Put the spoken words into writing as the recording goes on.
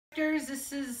viewers,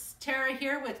 this is Tara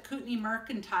here with Kootenai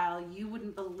Mercantile. You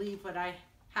wouldn't believe what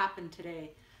happened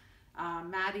today.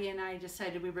 Maddie and I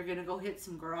decided we were going to go hit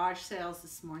some garage sales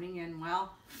this morning, and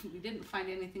well, we didn't find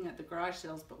anything at the garage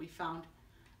sales, but we found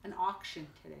an auction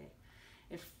today.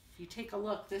 If you take a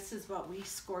look, this is what we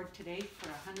scored today for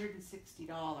 $160.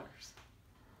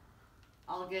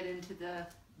 I'll get into the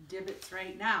divots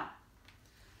right now.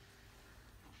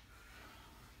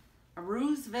 A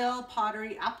Roosevelt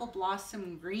Pottery Apple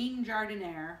Blossom Green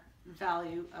Jardiniere,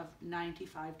 value of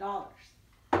 $95.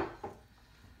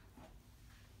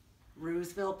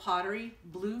 Roosevelt Pottery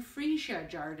Blue Freesia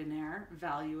Jardiniere,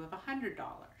 value of $100.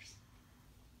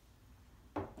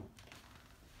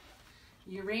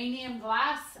 Uranium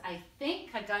glass, I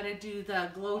think I gotta do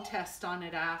the glow test on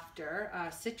it after.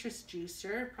 Citrus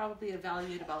juicer, probably a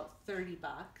value at about 30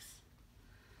 bucks.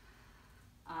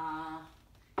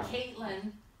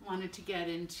 Caitlin wanted to get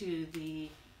into the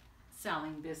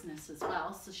selling business as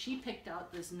well, so she picked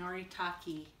out this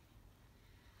Noritake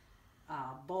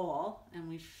bowl, and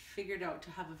we figured out to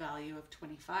have a value of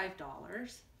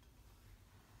 $25.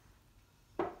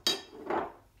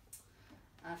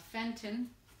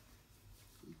 Fenton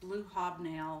blue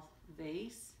hobnail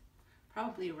vase,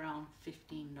 probably around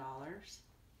 $15.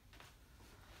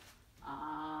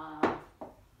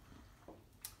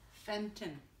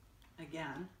 Fenton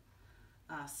again.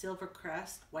 Silver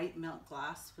crest, white milk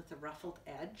glass with a ruffled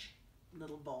edge,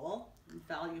 little bowl,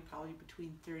 value probably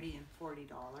between $30 and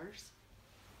 $40.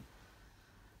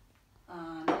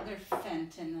 Another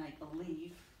Fenton, I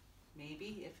believe,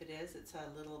 maybe, if it is, it's a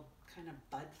little kind of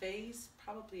bud vase,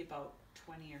 probably about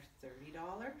 $20 or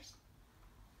 $30.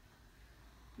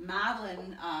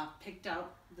 Madeline picked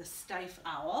out the Steiff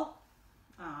owl.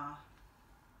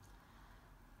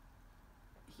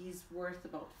 He's worth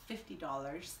about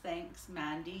 $50. Thanks,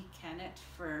 Mandy Kennett,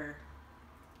 for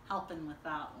helping with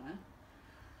that one.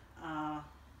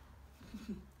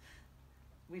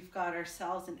 We've got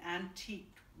ourselves an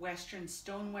antique Western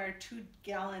stoneware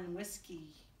 2-gallon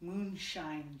whiskey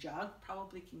moonshine jug.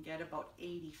 Probably can get about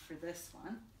 $80 for this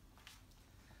one.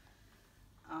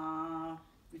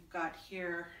 We've got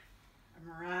here a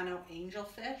Murano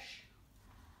angelfish.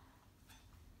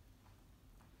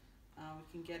 We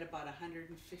can get about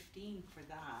 $115 for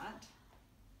that.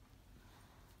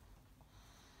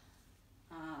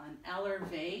 An Eller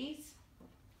vase.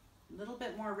 A little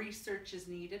bit more research is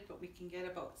needed, but we can get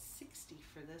about $60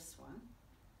 for this one.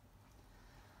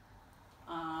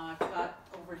 I've got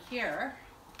over here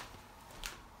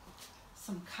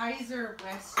some Kaiser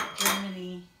West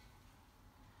Germany.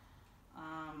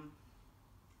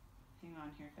 Hang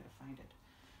on here, gotta find it.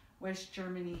 West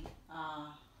Germany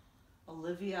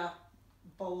Olivia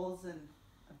bowls and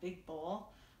a big bowl.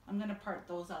 I'm gonna part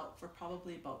those out for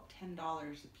probably about $10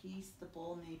 a piece. The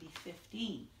bowl maybe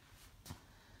 $15.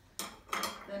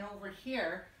 Then over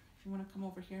here, if you want to come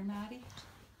over here, Maddie,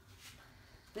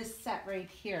 this set right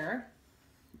here,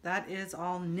 that is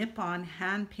all Nippon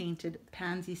hand painted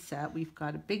pansy set. We've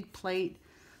got a big plate,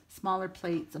 smaller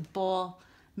plates, a bowl,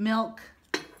 milk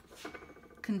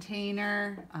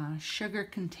container, sugar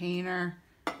container,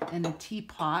 and a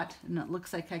teapot, and it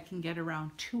looks like I can get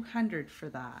around $200 for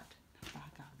that.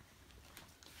 Back up.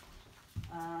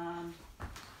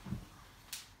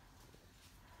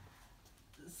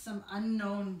 Some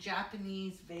unknown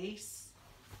Japanese vase,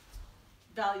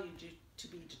 value to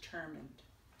be determined.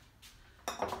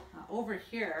 Over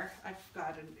here, I've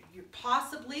got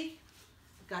possibly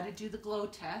got to do the glow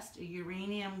test, a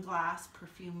uranium glass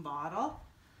perfume bottle.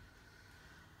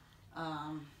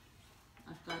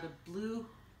 I've got a blue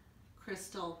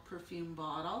crystal perfume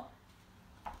bottle,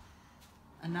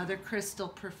 another crystal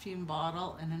perfume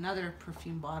bottle, and another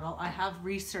perfume bottle. I have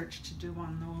research to do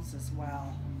on those as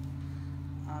well.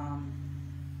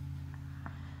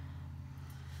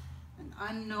 An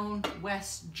unknown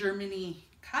West Germany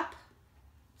cup.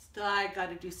 Still, I got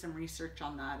to do some research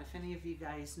on that. If any of you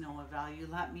guys know a value,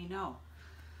 let me know.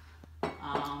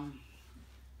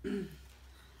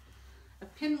 A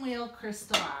pinwheel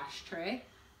crystal ashtray.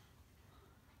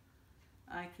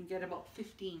 I can get about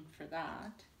 $15 for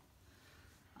that.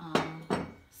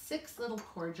 6 little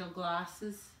cordial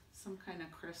glasses, some kind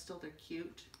of crystal, they're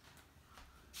cute.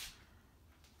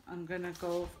 I'm gonna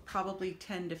go probably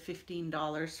 $10 to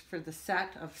 $15 for the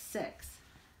set of 6.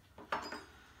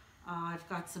 I've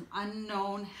got some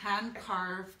unknown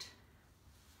hand-carved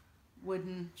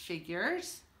wooden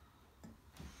figures.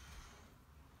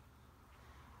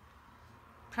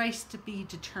 Price to be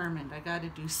determined. I got to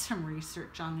do some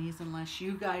research on these unless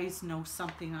you guys know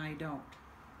something I don't.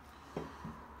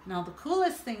 Now the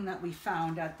coolest thing that we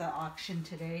found at the auction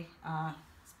today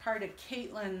is part of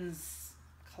Caitlin's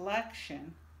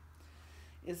collection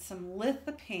is some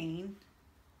lithophane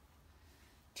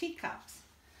teacups.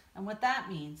 And what that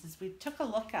means is we took a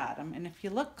look at them, and if you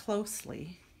look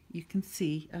closely, you can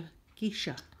see a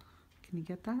geisha. Can you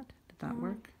get that? Did that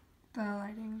work? The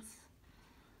lighting's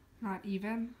not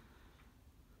even.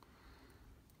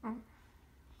 Oh,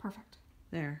 perfect.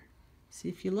 There. See,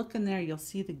 if you look in there, you'll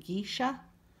see the geisha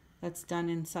that's done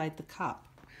inside the cup.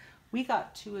 We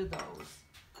got 2 of those.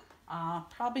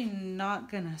 Probably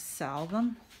not gonna sell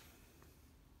them.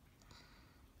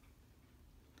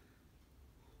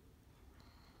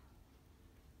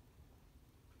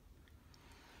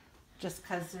 Just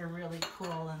because they're really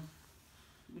cool, and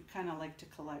we kind of like to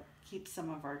keep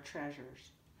some of our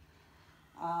treasures.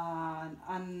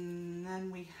 And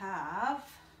then we have,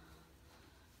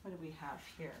 what do we have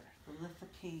here? The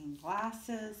lithophane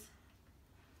glasses,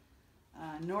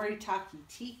 Noritake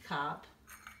teacup,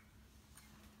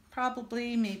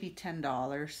 probably maybe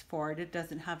 $10 for it. It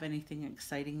doesn't have anything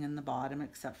exciting in the bottom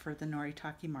except for the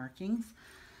Noritake markings.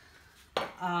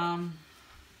 A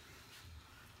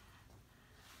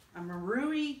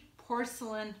Marui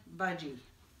porcelain budgie.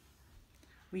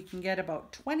 We can get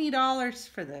about $20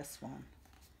 for this one.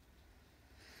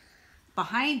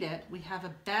 Behind it, we have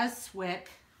a Beswick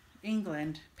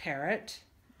England parrot,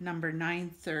 number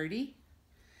 930,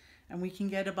 and we can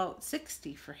get about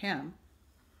 $60 for him.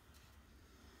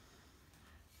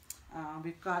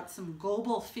 We've got some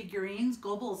Goebel figurines.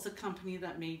 Goebel is the company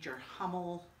that made your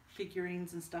Hummel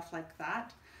figurines and stuff like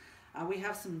that. We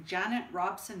have some Janet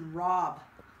Robson Robb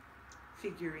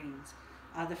figurines.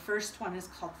 The first one is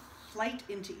called Flight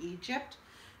into Egypt,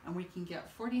 and we can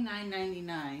get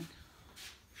 $49.99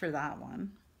 for that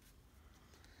one.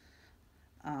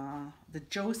 The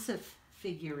Joseph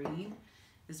figurine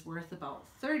is worth about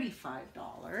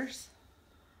 $35.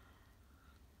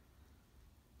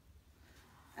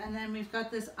 And then we've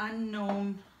got this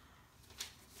unknown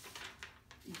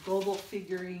Goebel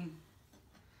figurine.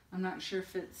 I'm not sure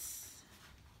if it's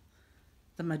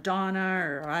the Madonna,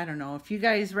 or I don't know. If you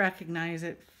guys recognize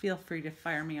it, feel free to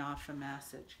fire me off a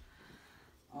message.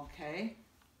 Okay.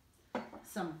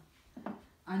 Some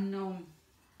unknown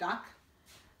duck.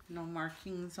 No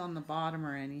markings on the bottom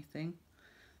or anything.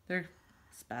 They're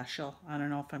special. I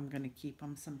don't know if I'm going to keep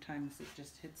them. Sometimes it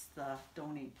just hits the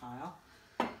donate pile.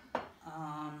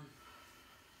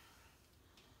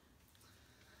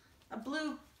 A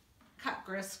blue cut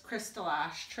grist crystal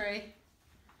ashtray.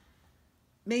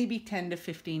 Maybe $10 to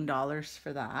 $15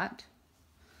 for that.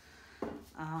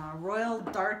 Royal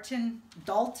Dalton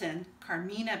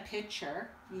Carmina pitcher.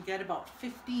 You can get about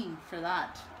 $15 for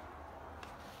that.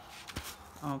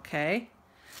 Okay.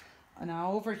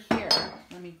 Now over here,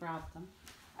 let me grab them.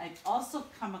 I've also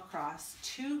come across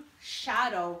 2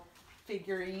 shadow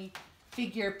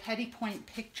figure Petty Point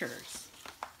pictures.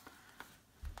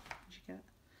 Did you get?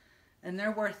 And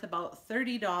they're worth about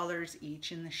 $30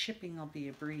 each, and the shipping will be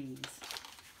a breeze.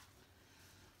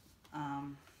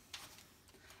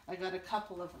 I got a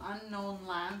couple of unknown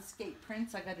landscape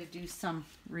prints I got to do some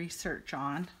research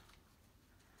on.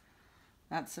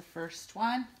 That's the first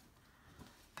one.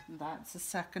 That's the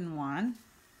second one.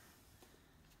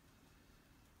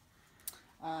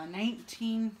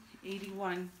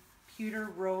 1981 Pewter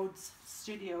Rhodes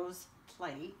Studios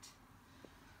plate.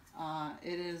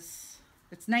 It's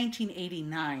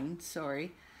 1989,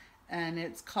 sorry, and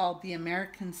it's called the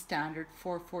American Standard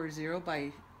 440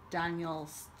 by Daniel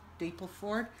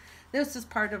Stapleford. This is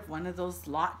part of one of those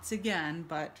lots again,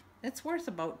 but it's worth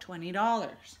about $20.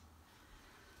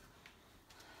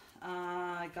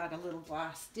 I got a little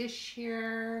glass dish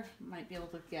here. Might be able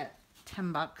to get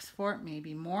 $10 for it,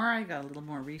 maybe more. I got a little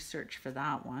more research for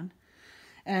that one.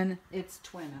 And it's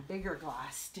twin, a bigger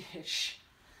glass dish,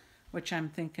 which I'm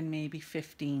thinking maybe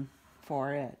 $15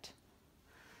 for it.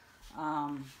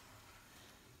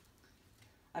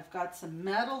 I've got some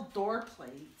metal door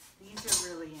plates. These are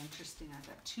really interesting. I've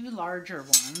got 2 larger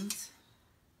ones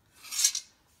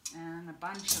and a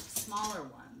bunch of smaller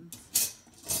ones.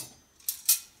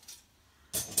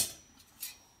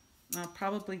 I'll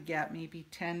probably get maybe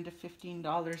 $10 to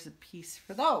 $15 a piece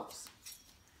for those.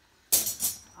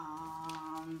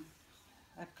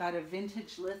 I've got a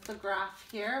vintage lithograph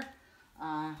here.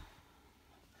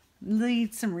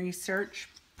 Need some research.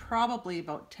 Probably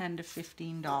about $10 to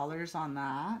 $15 on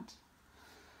that.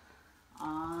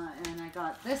 And I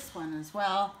got this one as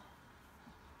well.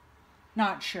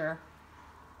 Not sure.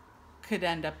 Could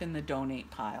end up in the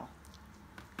donate pile.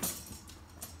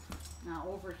 Now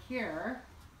over here,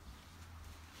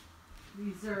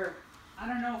 these are, I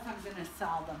don't know if I'm going to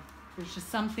sell them. There's just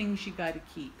some things you got to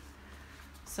keep.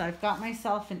 So I've got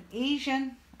myself an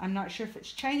Asian I'm not sure if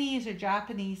it's Chinese or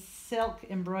Japanese silk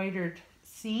embroidered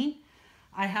scene.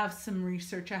 I have some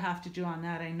research I have to do on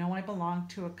that. I know I belong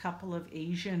to a couple of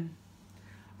Asian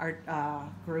art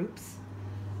groups,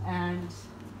 and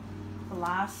the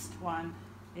last one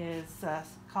is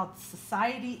called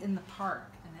Society in the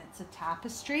Park, and it's a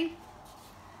tapestry,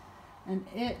 and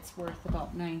it's worth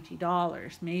about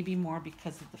 $90, maybe more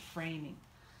because of the framing.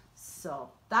 So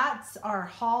that's our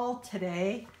haul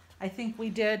today. I think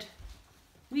we did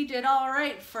all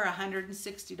right for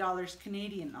 $160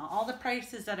 Canadian. All the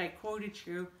prices that I quoted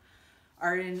you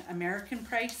are in American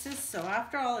prices. So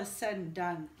after all is said and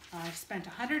done, I spent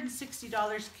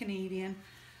 $160 Canadian,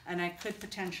 and I could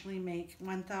potentially make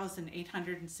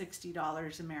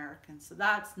 $1,860 American. So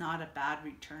that's not a bad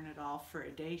return at all for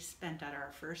a day spent at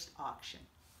our first auction.